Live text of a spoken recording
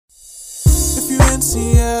in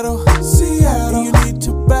Seattle, Seattle. You need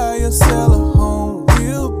to buy or sell a home.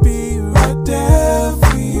 We'll be right there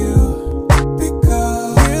for you.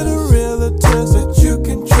 Because we're the realtors that you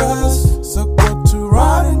can trust. So go to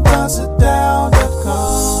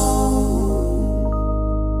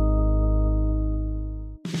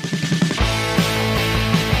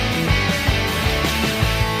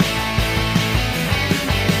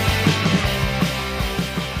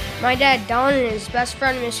My dad, Don, and his best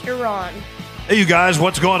friend, Mr. Ron. Hey, you guys,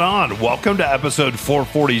 what's going on? Welcome to episode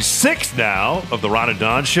 446 now of the Ron and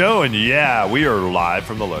Don Show. And yeah, we are live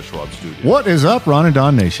from the Les Schwab studio. What is up, Ron and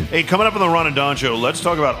Don Nation? Hey, coming up on the Ron and Don Show, let's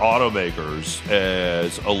talk about automakers,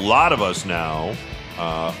 as a lot of us now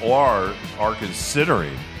are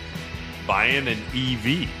considering buying an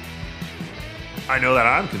EV. I know that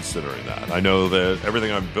I'm considering that. I know that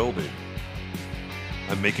everything I'm building,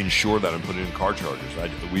 I'm making sure that I'm putting in car chargers.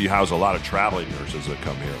 We house a lot of traveling nurses that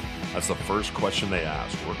come here. That's the first question they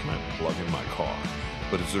ask. Where can I plug in my car?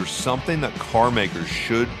 But is there something that car makers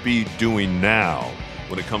should be doing now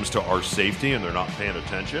when it comes to our safety and they're not paying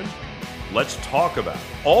attention? Let's talk about it.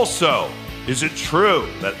 Also, is it true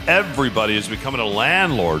that everybody is becoming a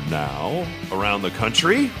landlord now around the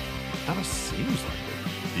country? Kind of seems like it.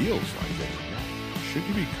 Feels like it. Should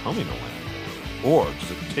you be becoming a landlord? Or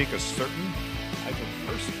does it take a certain type of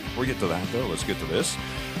person? Before we get to that, though, let's get to this.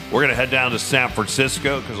 We're going to head down to San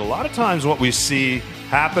Francisco because a lot of times what we see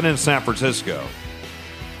happen in San Francisco,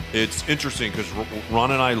 it's interesting because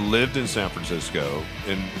Ron and I lived in San Francisco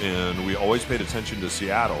and we always paid attention to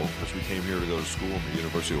Seattle because we came here to go to school at the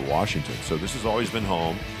University of Washington. So this has always been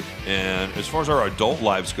home. And as far as our adult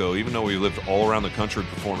lives go, even though we lived all around the country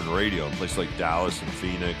performing radio in places like Dallas and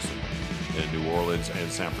Phoenix and New Orleans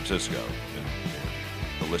and San Francisco, and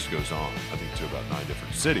the list goes on, I think, to about 9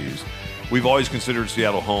 different cities. We've always considered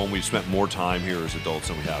Seattle home. We've spent more time here as adults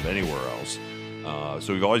than we have anywhere else.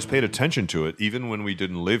 So we've always paid attention to it, even when we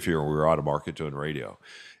didn't live here and we were out of market doing radio.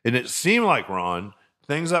 And it seemed like, Ron,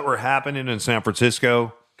 things that were happening in San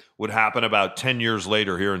Francisco would happen about 10 years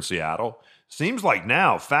later here in Seattle. Seems like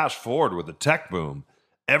now, fast forward with the tech boom,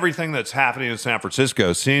 everything that's happening in San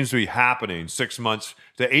Francisco seems to be happening 6 months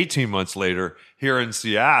to 18 months later here in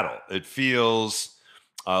Seattle. It feels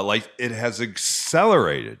like it has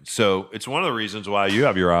accelerated. So it's one of the reasons why you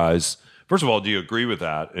have your eyes. First of all, do you agree with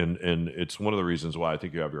that? And it's one of the reasons why I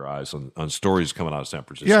think you have your eyes on stories coming out of San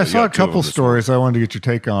Francisco. Yeah, I saw a couple stories I wanted to get your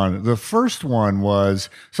take on. The first one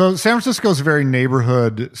was, so San Francisco is very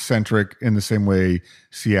neighborhood-centric in the same way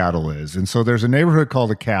Seattle is. And so there's a neighborhood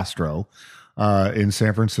called the Castro in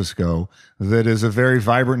San Francisco that is a very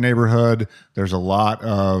vibrant neighborhood. There's a lot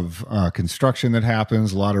of construction that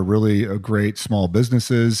happens, a lot of really great small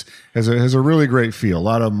businesses, has a really great feel, a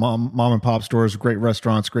lot of mom and pop stores, great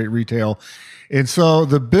restaurants, great retail. And so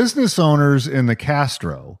the business owners in the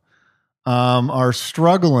Castro are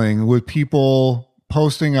struggling with people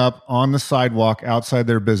posting up on the sidewalk outside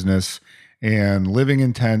their business and living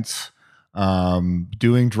in tents,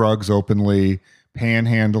 doing drugs openly,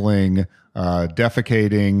 panhandling,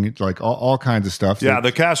 defecating, like all kinds of stuff. Yeah,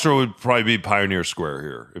 the Castro would probably be Pioneer Square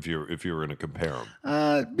here if you were going to compare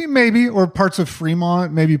them. Maybe, or parts of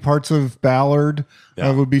Fremont, maybe parts of Ballard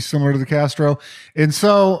would be similar to the Castro. And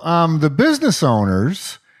so the business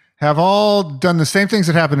owners have all done the same things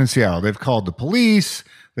that happened in Seattle. They've called the police.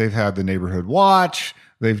 They've had the neighborhood watch.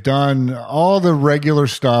 They've done all the regular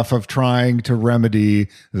stuff of trying to remedy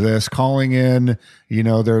this, calling in,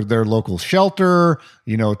 their local shelter,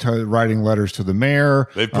 writing letters to the mayor.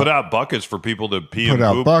 They've put out buckets for people to pee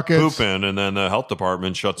and poop in, and then the health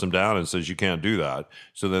department shuts them down and says you can't do that.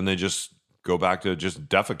 So then they just go back to just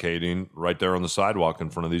defecating right there on the sidewalk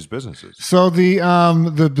in front of these businesses. So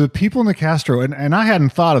the people in the Castro, and I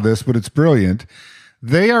hadn't thought of this, but it's brilliant.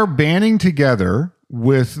 They are banding together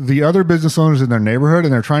with the other business owners in their neighborhood,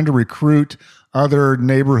 and they're trying to recruit other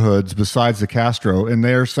neighborhoods besides the Castro. And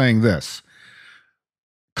they're saying this: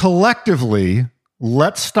 collectively,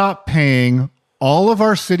 let's stop paying all of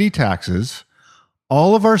our city taxes,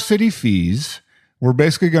 all of our city fees. We're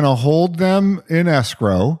basically going to hold them in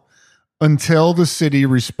escrow until the city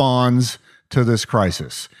responds to this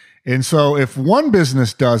crisis. And so if one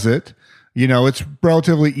business does it, it's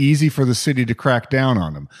relatively easy for the city to crack down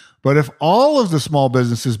on them. But if all of the small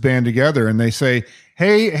businesses band together and they say,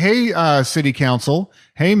 hey, city council,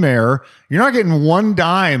 hey, mayor, you're not getting one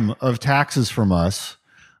dime of taxes from us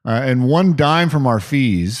and one dime from our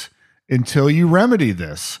fees until you remedy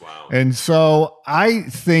this. Wow. And so I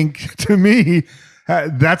think, to me,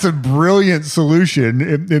 that's a brilliant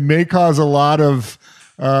solution. It may cause a lot of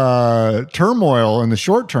turmoil in the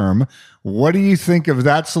short term. What do you think of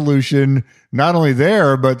that solution not only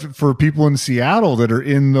there, but for people in Seattle that are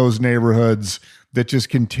in those neighborhoods that just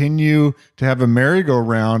continue to have a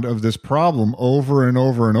merry-go-round of this problem over and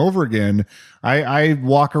over and over again. I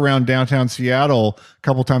walk around downtown Seattle a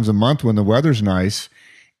couple times a month when the weather's nice,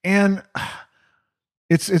 and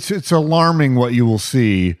it's alarming what you will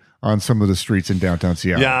see on some of the streets in downtown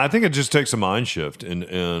Seattle. Yeah, I think it just takes a mind shift,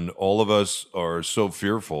 and all of us are so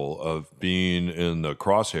fearful of being in the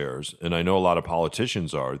crosshairs, and I know a lot of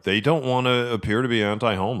politicians are. They don't want to appear to be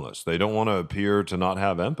anti-homeless. They don't want to appear to not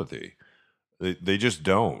have empathy. They just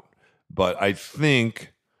don't. But I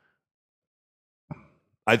think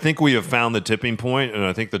we have found the tipping point, and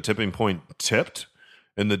I think the tipping point tipped.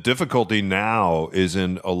 And the difficulty now is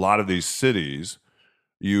in a lot of these cities,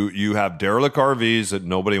 you have derelict RVs that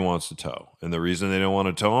nobody wants to tow. And the reason they don't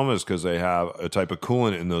want to tow them is because they have a type of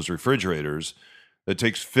coolant in those refrigerators that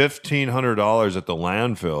takes $1,500 at the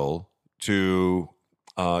landfill to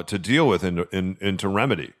deal with and to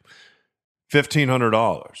remedy.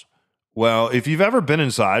 $1,500. Well, if you've ever been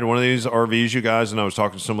inside one of these RVs, you guys, and I was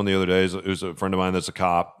talking to someone the other day, it was a friend of mine that's a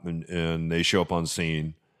cop, and they show up on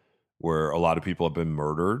scene where a lot of people have been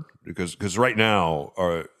murdered because right now,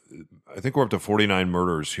 I think we're up to 49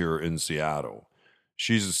 murders here in Seattle.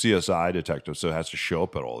 She's a CSI detective, so has to show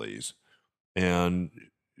up at all these. And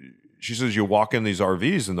she says you walk in these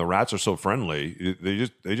RVs and the rats are so friendly.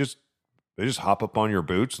 They just hop up on your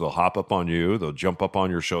boots. They'll hop up on you. They'll jump up on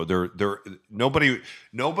your shoulder.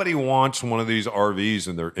 Nobody wants one of these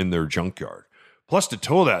RVs in their junkyard. Plus, to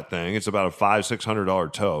tow that thing, it's about a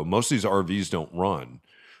 $500-$600 tow. Most of these RVs don't run,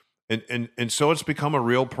 and so it's become a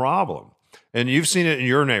real problem. And you've seen it in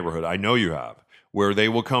your neighborhood. I know you have, where they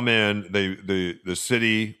will come in. The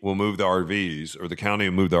city will move the RVs, or the county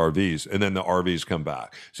will move the RVs, and then the RVs come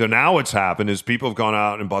back. So now what's happened is people have gone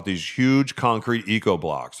out and bought these huge concrete eco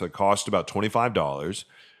blocks that cost about $25.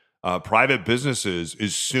 Private businesses,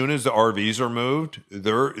 as soon as the RVs are moved,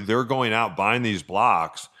 they're going out buying these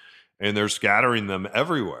blocks, and they're scattering them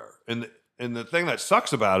everywhere. And the thing that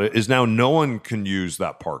sucks about it is now no one can use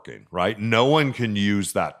that parking, right? No one can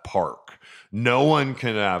use that park. No one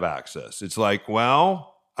can have access. It's like,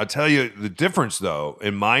 well, I'll tell you the difference, though,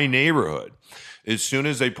 in my neighborhood. As soon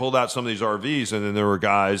as they pulled out some of these RVs, and then there were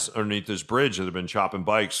guys underneath this bridge that have been chopping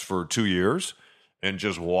bikes for 2 years and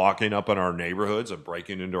just walking up in our neighborhoods and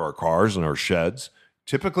breaking into our cars and our sheds.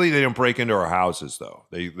 Typically, they don't break into our houses, though.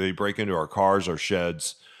 They break into our cars, our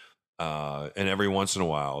sheds, and every once in a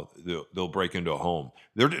while, they'll break into a home.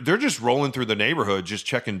 They're just rolling through the neighborhood, just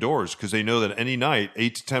checking doors, because they know that any night,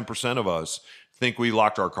 8 to 10% of us think we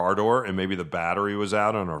locked our car door and maybe the battery was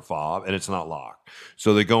out on our fob and it's not locked.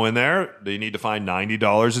 So they go in there. They need to find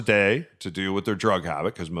 $90 a day to deal with their drug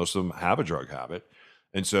habit, because most of them have a drug habit.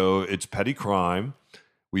 And so it's petty crime.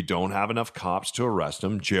 We don't have enough cops to arrest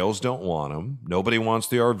them. Jails don't want them. Nobody wants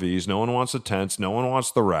the RVs. No one wants the tents. No one wants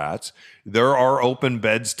the rats. There are open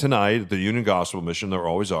beds tonight at the Union Gospel Mission. There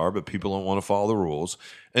always are, but people don't want to follow the rules.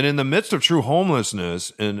 And in the midst of true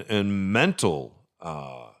homelessness and mental,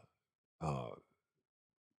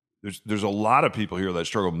 there's a lot of people here that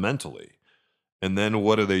struggle mentally. And then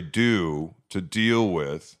what do they do to deal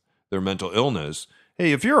with their mental illness?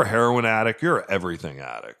 Hey, if you're a heroin addict, you're an everything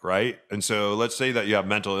addict, right? And so let's say that you have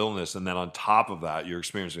mental illness, and then on top of that, you're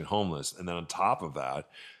experiencing homeless. And then on top of that,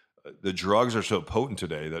 the drugs are so potent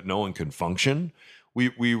today that no one can function.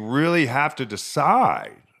 We really have to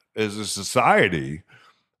decide as a society,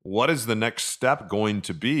 what is the next step going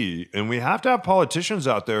to be? And we have to have politicians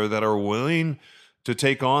out there that are willing to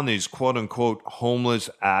take on these quote unquote homeless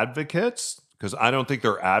advocates, because I don't think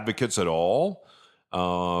they're advocates at all.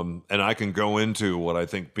 And I can go into what I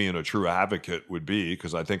think being a true advocate would be,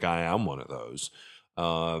 because I think I am one of those.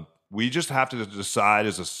 We just have to decide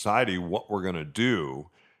as a society what we're going to do.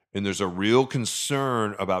 And there's a real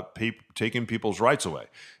concern about taking people's rights away.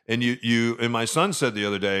 And and my son said the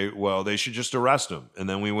other day, well, they should just arrest them. And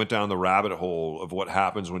then we went down the rabbit hole of what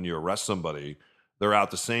happens when you arrest somebody. They're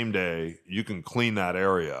out the same day. You can clean that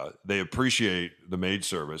area. They appreciate the maid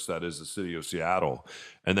service, that is the city of Seattle,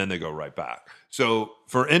 and then they go right back. So,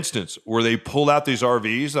 for instance, where they pulled out these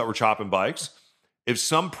RVs that were chopping bikes, if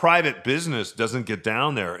some private business doesn't get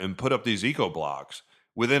down there and put up these eco blocks,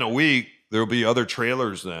 within a week, there'll be other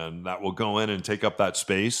trailers then that will go in and take up that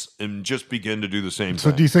space and just begin to do the same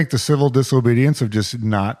thing. So do you think the civil disobedience of just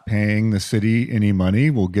not paying the city any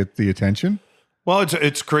money will get the attention? Well,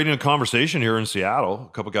 it's creating a conversation here in Seattle. A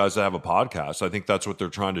couple guys that have a podcast. I think that's what they're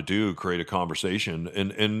trying to do, create a conversation.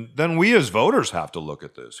 And then we as voters have to look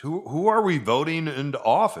at this. Who are we voting into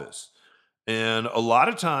office? And a lot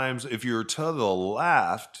of times, if you're to the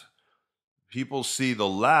left, people see the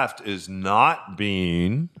left as not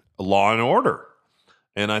being law and order.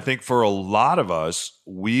 And I think for a lot of us,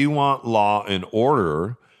 we want law and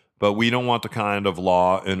order, but we don't want the kind of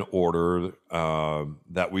law and order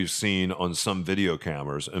that we've seen on some video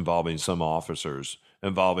cameras involving some officers,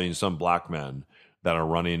 involving some black men that are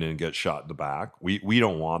running and get shot in the back. We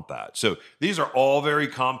don't want that. So these are all very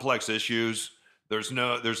complex issues. There's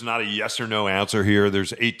not a yes or no answer here.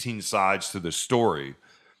 There's 18 sides to the story.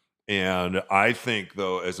 And I think,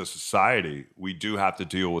 though, as a society, we do have to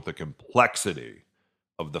deal with the complexity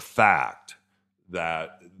of the fact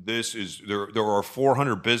that there are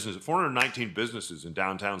 419 businesses in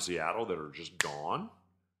downtown Seattle that are just gone.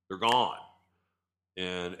 They're gone.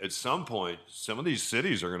 And at some point, some of these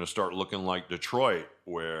cities are going to start looking like Detroit,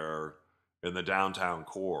 where in the downtown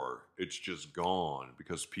core, it's just gone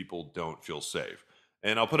because people don't feel safe.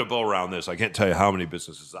 And I'll put a bow around this. I can't tell you how many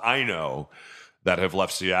businesses I know that have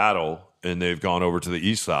left Seattle and they've gone over to the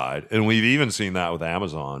east side. And we've even seen that with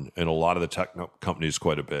Amazon and a lot of the tech companies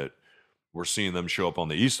quite a bit. We're seeing them show up on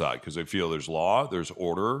the east side because they feel there's law, there's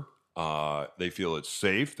order, they feel it's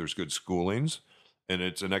safe, there's good schoolings, and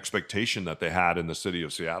it's an expectation that they had in the city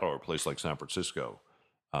of Seattle or a place like San Francisco.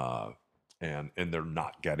 And they're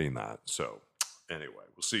not getting that. So anyway,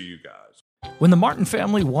 we'll see you guys. When the Martin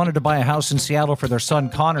family wanted to buy a house in Seattle for their son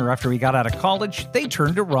Connor after he got out of college, they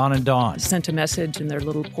turned to Ron and Dawn. Sent a message in their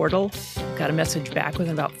little portal, got a message back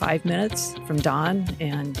within about 5 minutes from Don,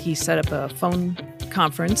 and he set up a phone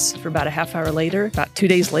conference for about a half hour later. About 2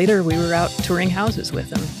 days later, we were out touring houses with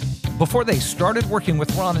him. Before they started working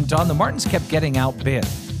with Ron and Dawn, the Martins kept getting outbid.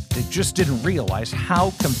 They just didn't realize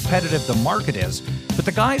how competitive the market is, but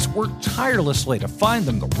the guys worked tirelessly to find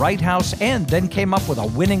them the right house and then came up with a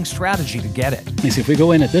winning strategy to get it. They say if we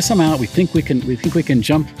go in at this amount, we think we can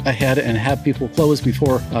jump ahead and have people close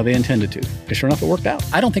before they intended to. And sure enough, it worked out.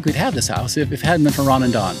 I don't think we'd have this house if it hadn't been for Ron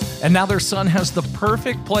and Dawn. And now their son has the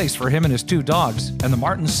perfect place for him and his 2 dogs, and the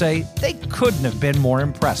Martins say they couldn't have been more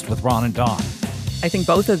impressed with Ron and Dawn. I think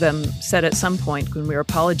both of them said at some point when we were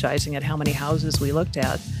apologizing at how many houses we looked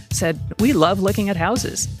at, said, we love looking at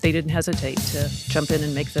houses. They didn't hesitate to jump in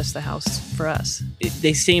and make this the house for us.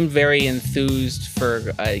 They seemed very enthused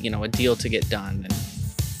for a deal to get done and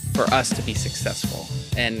for us to be successful.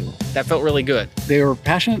 And that felt really good. They were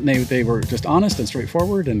passionate, and they were just honest and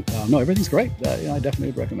straightforward, and no, everything's great. I definitely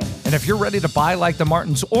would recommend it. And if you're ready to buy like the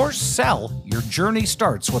Martins or sell, your journey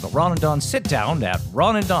starts with a Ron and Dawn sit-down at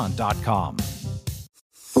ronanddon.com.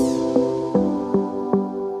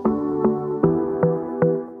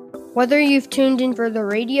 Whether you've tuned in for the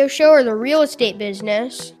radio show or the real estate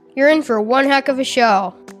business, you're in for one heck of a show.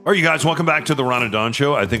 All right, you guys, welcome back to the Ron and Dawn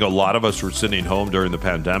Show. I think a lot of us were sitting home during the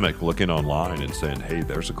pandemic looking online and saying, hey,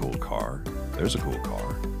 there's a cool car. There's a cool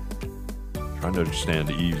car. Trying to understand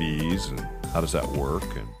EVs and how does that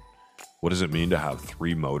work and what does it mean to have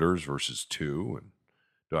 3 motors versus 2? And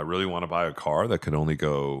do I really want to buy a car that can only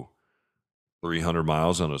go 300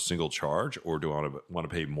 miles on a single charge, or do I want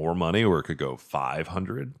to pay more money where it could go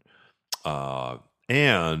 500?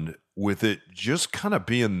 And with it just kind of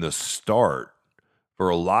being the start for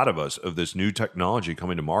a lot of us of this new technology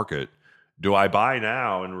coming to market, do I buy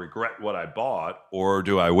now and regret what I bought, or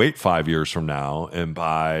do I wait 5 years from now and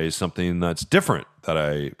buy something that's different that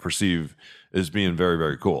I perceive as being very,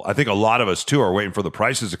 very cool? I think a lot of us, too, are waiting for the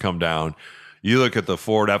prices to come down. You look at the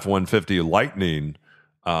Ford F-150 Lightning,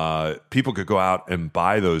 people could go out and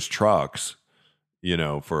buy those trucks,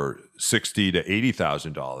 for $60,000 to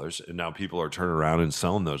 $80,000, and now people are turning around and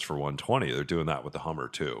selling those for $120,000. They're doing that with the Hummer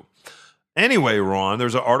too. Anyway, Ron,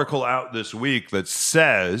 there's an article out this week that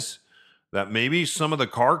says that maybe some of the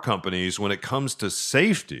car companies, when it comes to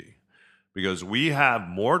safety, because we have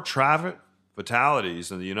more traffic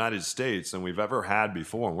fatalities in the United States than we've ever had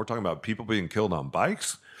before, and we're talking about people being killed on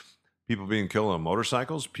bikes, people being killed on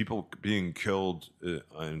motorcycles, people being killed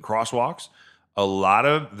in crosswalks. A lot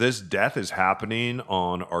of this death is happening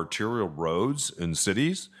on arterial roads in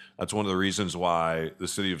cities. That's one of the reasons why the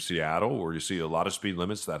city of Seattle, where you see a lot of speed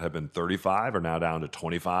limits that have been 35 are now down to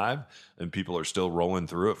 25, and people are still rolling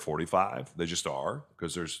through at 45. They just are,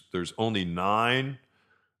 because there's only 9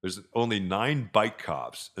 bike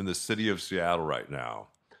cops in the city of Seattle right now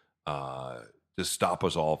to stop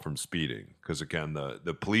us all from speeding. Because again,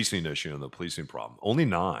 the policing issue and the policing problem, only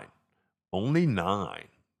 9.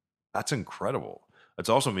 That's incredible. That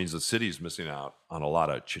also means the city's missing out on a lot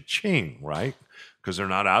of cha-ching, right? Because they're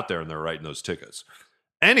not out there and they're writing those tickets.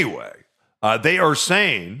 Anyway, they are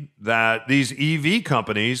saying that these EV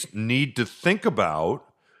companies need to think about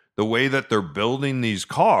the way that they're building these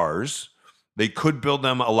cars. They could build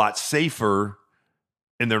them a lot safer,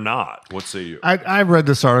 and they're not. What say you? I read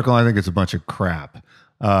this article. I think it's a bunch of crap.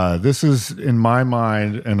 This is, in my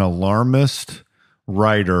mind, an alarmist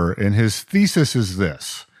writer, and his thesis is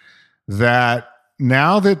this: that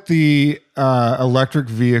now that the electric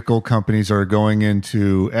vehicle companies are going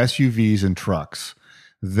into SUVs and trucks,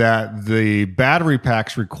 that the battery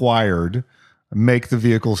packs required make the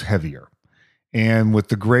vehicles heavier. And with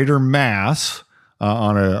the greater mass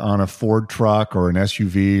on a Ford truck or an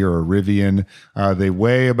SUV or a Rivian, they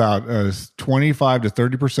weigh about 25 to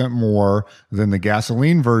 30% more than the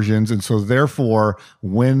gasoline versions. And so therefore,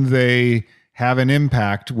 when they have an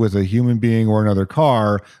impact with a human being or another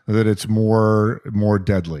car, that it's more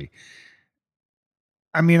deadly.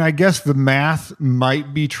 I mean, I guess the math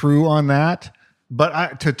might be true on that,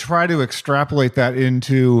 but to try to extrapolate that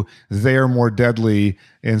into they're more deadly,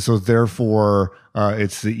 and so therefore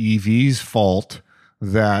it's the EV's fault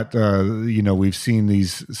that we've seen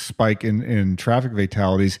these spike in traffic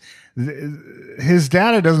fatalities. His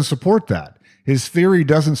data doesn't support that. His theory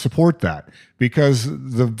doesn't support that, because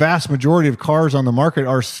the vast majority of cars on the market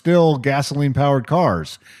are still gasoline powered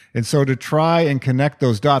cars. And so to try and connect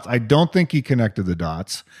those dots, I don't think he connected the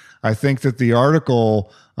dots. I think that the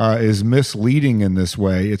article is misleading in this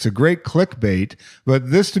way. It's a great clickbait,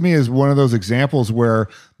 but this to me is one of those examples where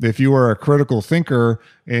if you are a critical thinker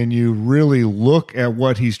and you really look at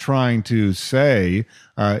what he's trying to say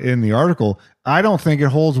in the article, I don't think it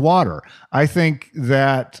holds water. I think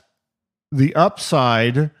that the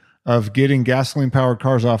upside of getting gasoline powered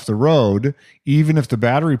cars off the road, even if the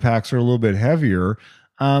battery packs are a little bit heavier,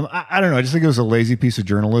 I don't know. I just think it was a lazy piece of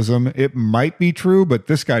journalism. It might be true, but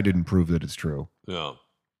this guy didn't prove that it's true. Yeah.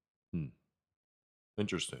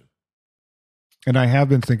 Interesting. And I have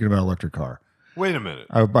been thinking about electric car. Wait a minute.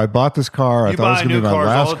 I bought this car. I thought it was going to be my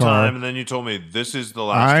last all the car. time, and then you told me this is the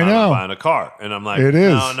last time I'm buying a car, and I'm like, it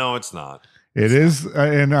is. No, it's not. It is,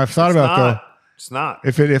 and I've thought about though. It's not.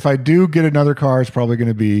 If I do get another car, it's probably going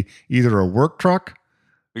to be either a work truck,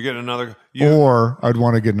 you get another, or I'd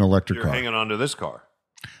want to get an electric car. You're hanging on to this car.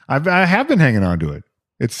 I have been hanging on to it.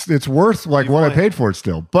 It's worth like what I paid for it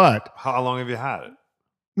still. But how long have you had it?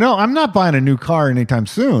 No, I'm not buying a new car anytime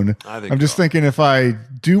soon. I'm just thinking if I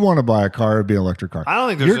do want to buy a car, it'd be an electric car. I don't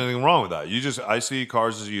think there's anything wrong with that. I see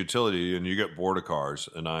cars as a utility, and you get bored of cars,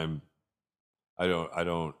 and I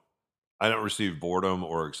don't receive boredom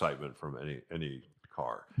or excitement from any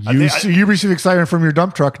car. You receive excitement from your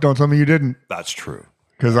dump truck. Don't tell me you didn't. That's true.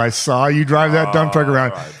 Because I saw you drive that dump truck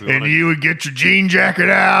around, and you would get your jean jacket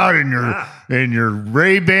out and your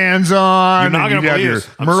Ray-Bans on. You're not going to believe your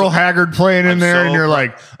this. Merle Haggard playing in there, and you're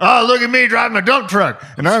like, "Oh, look at me driving a dump truck,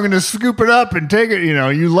 and I'm going to scoop it up and take it."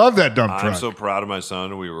 You love that dump truck. I'm so proud of my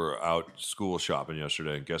son. We were out school shopping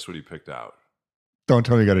yesterday, and guess what he picked out? Don't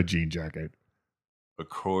tell me you got a jean jacket. A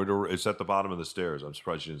corduroy. It's at the bottom of the stairs. I'm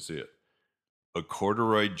surprised you didn't see it. A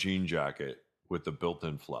corduroy jean jacket with the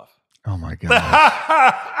built-in fluff. Oh my God.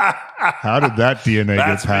 How did that DNA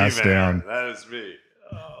get passed down? That is me.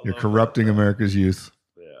 Oh, you're corrupting America's youth.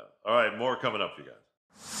 Yeah. All right, more coming up, you guys.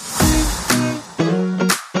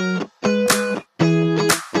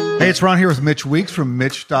 Hey, it's Ron here with Mitch Weeks from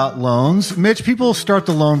Mitch.Loans. Mitch, people start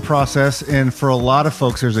the loan process, and for a lot of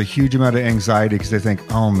folks, there's a huge amount of anxiety because they think,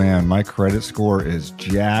 oh man, my credit score is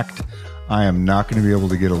jacked. I am not going to be able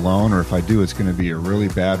to get a loan, or if I do, it's going to be a really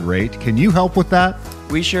bad rate. Can you help with that?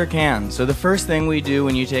 We sure can. So the first thing we do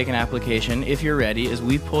when you take an application, if you're ready, is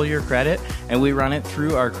we pull your credit and we run it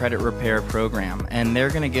through our credit repair program. And they're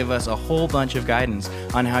going to give us a whole bunch of guidance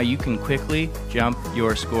on how you can quickly jump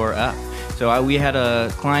your score up. So we had a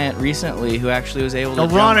client recently who actually was able to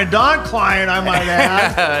Ron and Don client, I might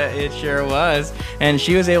add. It sure was. And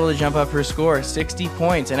she was able to jump up her score 60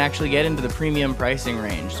 points and actually get into the premium pricing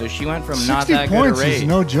range. So she went from not that good a rate. 60 points is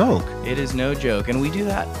no joke. It is no joke. And we do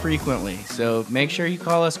that frequently. So make sure you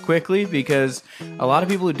call us quickly, because a lot of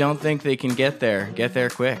people who don't think they can get there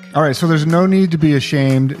quick. All right, so there's no need to be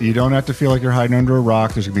ashamed. You don't have to feel like you're hiding under a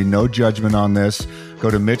rock. There's going to be no judgment on this. Go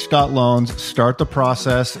to Mitch.Loans, start the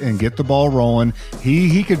process, and get the ball rolling.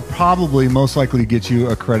 He could probably most likely get you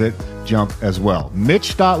a credit jump as well.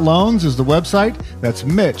 Mitch.Loans is the website. That's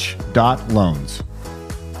Mitch.Loans.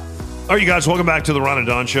 All right, you guys, welcome back to the Ron and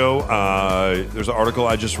Don Show. There's an article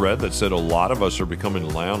I just read that said a lot of us are becoming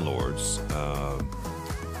landlords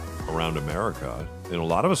around America. And a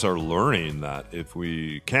lot of us are learning that if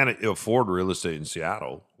we can't afford real estate in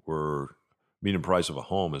Seattle, where median price of a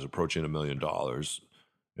home is approaching $1 million.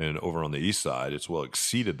 And over on the east side, it's well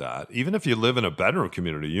exceeded that. Even if you live in a bedroom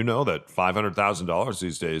community, you know that $500,000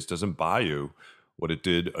 these days doesn't buy you what it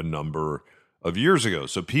did a number of years ago.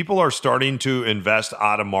 So people are starting to invest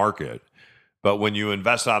out of market. But when you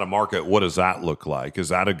invest out of market, what does that look like? Is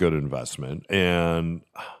that a good investment? And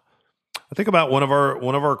I think about one of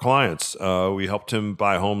our clients. We helped him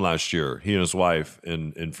buy a home last year. He and his wife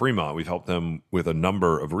in Fremont. We've helped them with a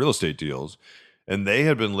number of real estate deals, and they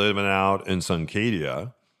had been living out in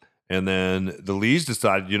Suncadia. And then the Lees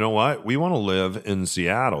decided, you know what? We want to live in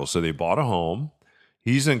Seattle. So they bought a home.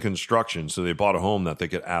 He's in construction, so they bought a home that they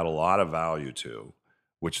could add a lot of value to,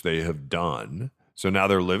 which they have done. So now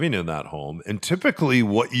they're living in that home. And typically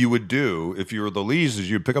what you would do if you were the Lees is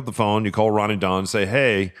you'd pick up the phone, you call Ron and Don and say,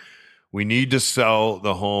 hey, we need to sell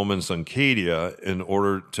the home in Suncadia in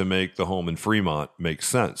order to make the home in Fremont make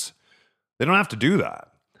sense. They don't have to do that,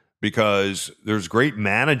 because there's great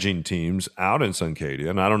managing teams out in Suncadia.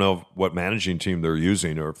 And I don't know what managing team they're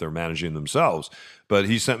using or if they're managing themselves. But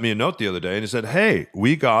he sent me a note the other day and he said, hey,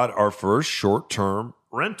 we got our first short-term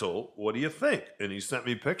rental. What do you think? And he sent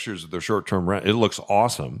me pictures of their short-term rent. It looks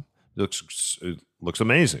awesome. It looks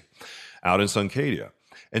amazing out in Suncadia.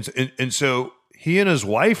 And so he and his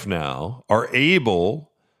wife now are able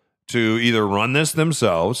to either run this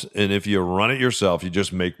themselves, and if you run it yourself, you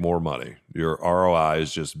just make more money. Your ROI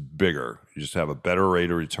is just bigger. You just have a better rate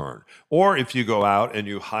of return. Or if you go out and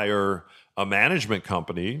you hire a management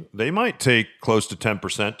company, they might take close to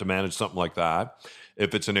 10% to manage something like that.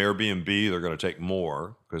 If it's an Airbnb, they're going to take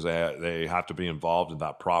more because they have to be involved in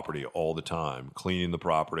that property all the time, cleaning the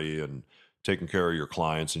property and taking care of your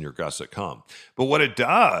clients and your guests that come. But what it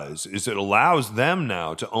does is it allows them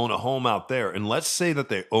now to own a home out there. And let's say that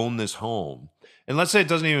they own this home, and let's say it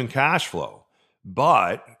doesn't even cash flow,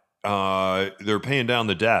 but they're paying down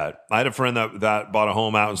the debt. I had a friend that bought a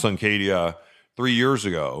home out in Suncadia 3 years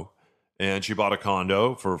ago, and she bought a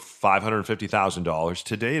condo for $550,000.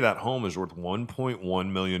 Today, that home is worth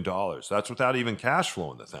 $1.1 million. That's without even cash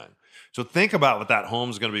flowing the thing. So think about what that home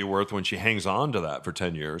is going to be worth when she hangs on to that for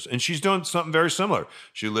 10 years. And she's doing something very similar.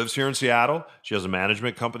 She lives here in Seattle. She has a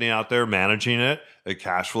management company out there managing it. It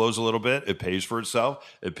cash flows a little bit. It pays for itself.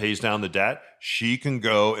 It pays down the debt. She can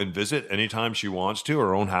go and visit anytime she wants to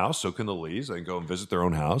her own house. So can the Lees. They can go and visit their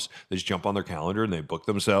own house. They just jump on their calendar and they book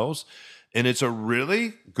themselves. And it's a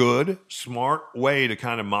really good, smart way to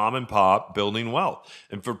kind of mom and pop building wealth.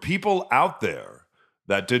 And for people out there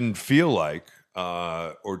that didn't feel like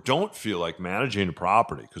or don't feel like managing a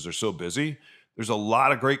property because they're so busy, there's a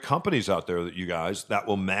lot of great companies out there that you guys that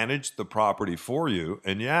will manage the property for you.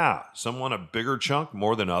 And yeah, some want a bigger chunk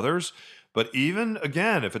more than others. But even,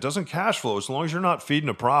 again, if it doesn't cash flow, as long as you're not feeding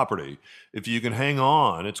a property, if you can hang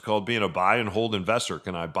on, it's called being a buy and hold investor.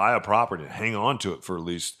 Can I buy a property and hang on to it for at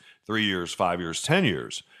least 3 years, 5 years, 10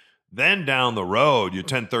 years? Then down the road, you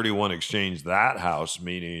 1031 exchange that house,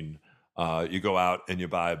 meaning you go out and you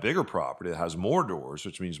buy a bigger property that has more doors,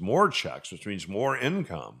 which means more checks, which means more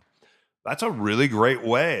income. That's a really great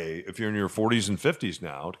way, if you're in your 40s and 50s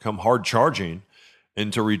now, to come hard charging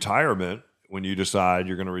into retirement when you decide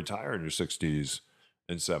you're going to retire in your 60s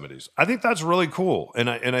and 70s. I think that's really cool. And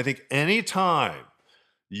I think anytime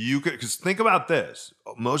you could, because think about this.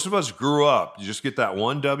 Most of us grew up, you just get that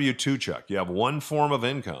one W-2 check. You have one form of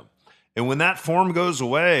income. And when that form goes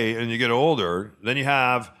away and you get older, then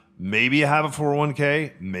maybe you have a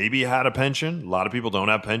 401k, maybe you had a pension. A lot of people don't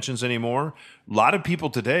have pensions anymore. A lot of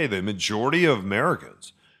people today, the majority of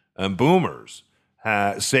Americans and boomers,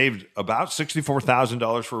 saved about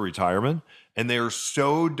 $64,000 for retirement, and they are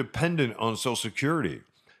so dependent on Social Security.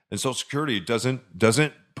 And Social Security doesn't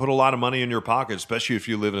put a lot of money in your pocket, especially if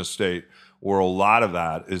you live in a state where a lot of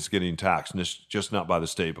that is getting taxed, and it's just not by the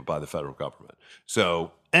state, but by the federal government.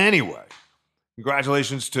 So anyway,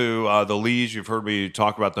 congratulations to the Lees. You've heard me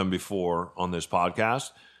talk about them before on this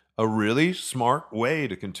podcast. A really smart way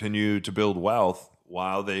to continue to build wealth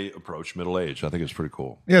while they approach middle age. I think it's pretty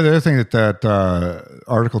cool. Yeah, the other thing that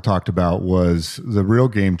article talked about was the real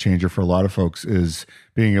game changer for a lot of folks is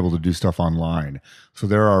being able to do stuff online. So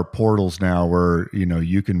there are portals now where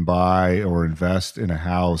you can buy or invest in a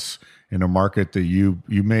house in a market that you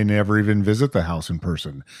may never even visit the house in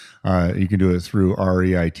person. You can do it through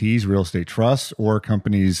REITs, real estate trusts, or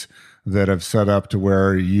companies that have set up to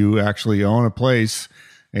where you actually own a place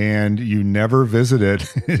and you never visit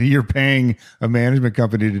it. You're paying a management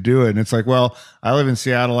company to do it. And it's like, well, I live in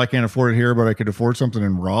Seattle. I can't afford it here, but I could afford something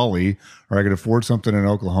in Raleigh, or I could afford something in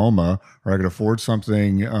Oklahoma, or I could afford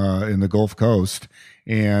something in the Gulf Coast.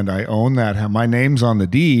 And I own that. My name's on the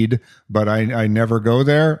deed, but I never go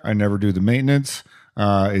there. I never do the maintenance.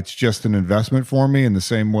 It's just an investment for me in the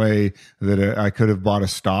same way that I could have bought a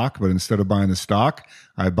stock, but instead of buying the stock,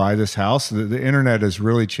 I buy this house. The internet has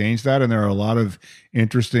really changed that. And there are a lot of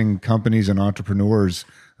interesting companies and entrepreneurs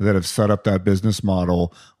that have set up that business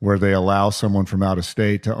model where they allow someone from out of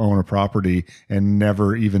state to own a property and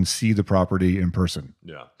never even see the property in person.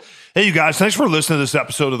 Yeah. Hey, you guys, thanks for listening to this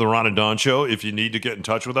episode of the Ron and Don Show. If you need to get in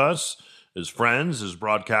touch with us as friends, as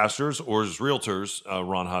broadcasters, or as realtors,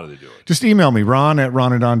 Ron, how do they do it? Just email me,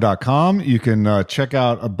 ron@ronanddon.com. You can check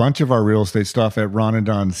out a bunch of our real estate stuff at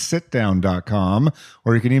ronanddonsitdown.com,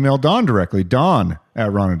 or you can email Don directly,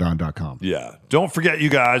 don@ronanddon.com. Yeah. Don't forget, you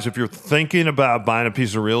guys, if you're thinking about buying a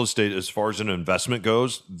piece of real estate as far as an investment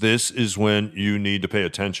goes, this is when you need to pay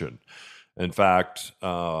attention. In fact,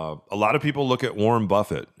 a lot of people look at Warren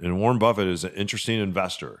Buffett, and Warren Buffett is an interesting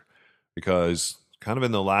investor because kind of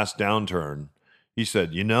in the last downturn, he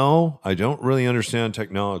said, I don't really understand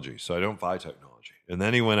technology, so I don't buy technology. And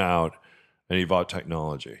then he went out and he bought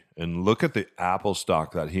technology. And look at the Apple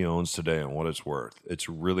stock that he owns today and what it's worth. It's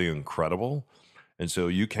really incredible. And so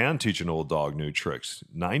you can teach an old dog new tricks.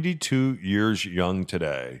 92 years young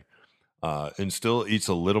today, and still eats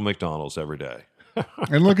a little McDonald's every day.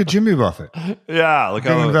 And look at Jimmy Buffett. Yeah, look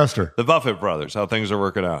Good how investor. The Buffett brothers, how things are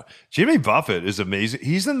working out. Jimmy Buffett is amazing.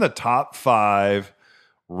 He's in the top 5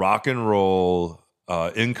 rock and roll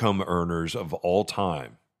income earners of all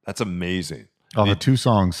time. That's amazing. Off of 2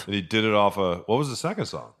 songs. And he did it off of, what was the second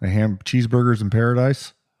song? The Cheeseburgers in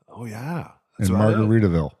Paradise. Oh, yeah. And about it.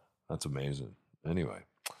 Margaritaville. That's amazing. Anyway,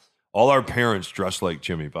 all our parents dressed like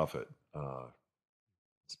Jimmy Buffett.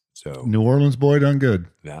 So New Orleans boy done good.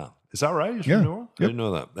 Yeah. Is that right? He's Yeah. from New Orleans? I Yep. didn't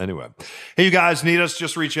know that. Anyway. Hey, you guys need us,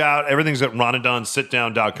 just reach out. Everything's at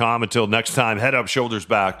ronanddonsitdown.com. Until next time, head up, shoulders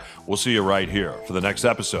back. We'll see you right here for the next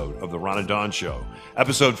episode of the Ron and Don Show.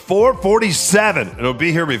 Episode 447. It'll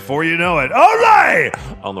be here before you know it. All right!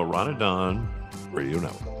 On the Ron and Don Radio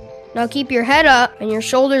Network. Now keep your head up and your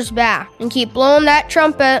shoulders back and keep blowing that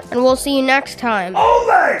trumpet, and we'll see you next time.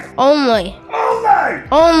 Only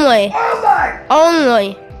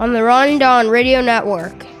on the Ron and Don Radio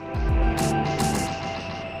Network.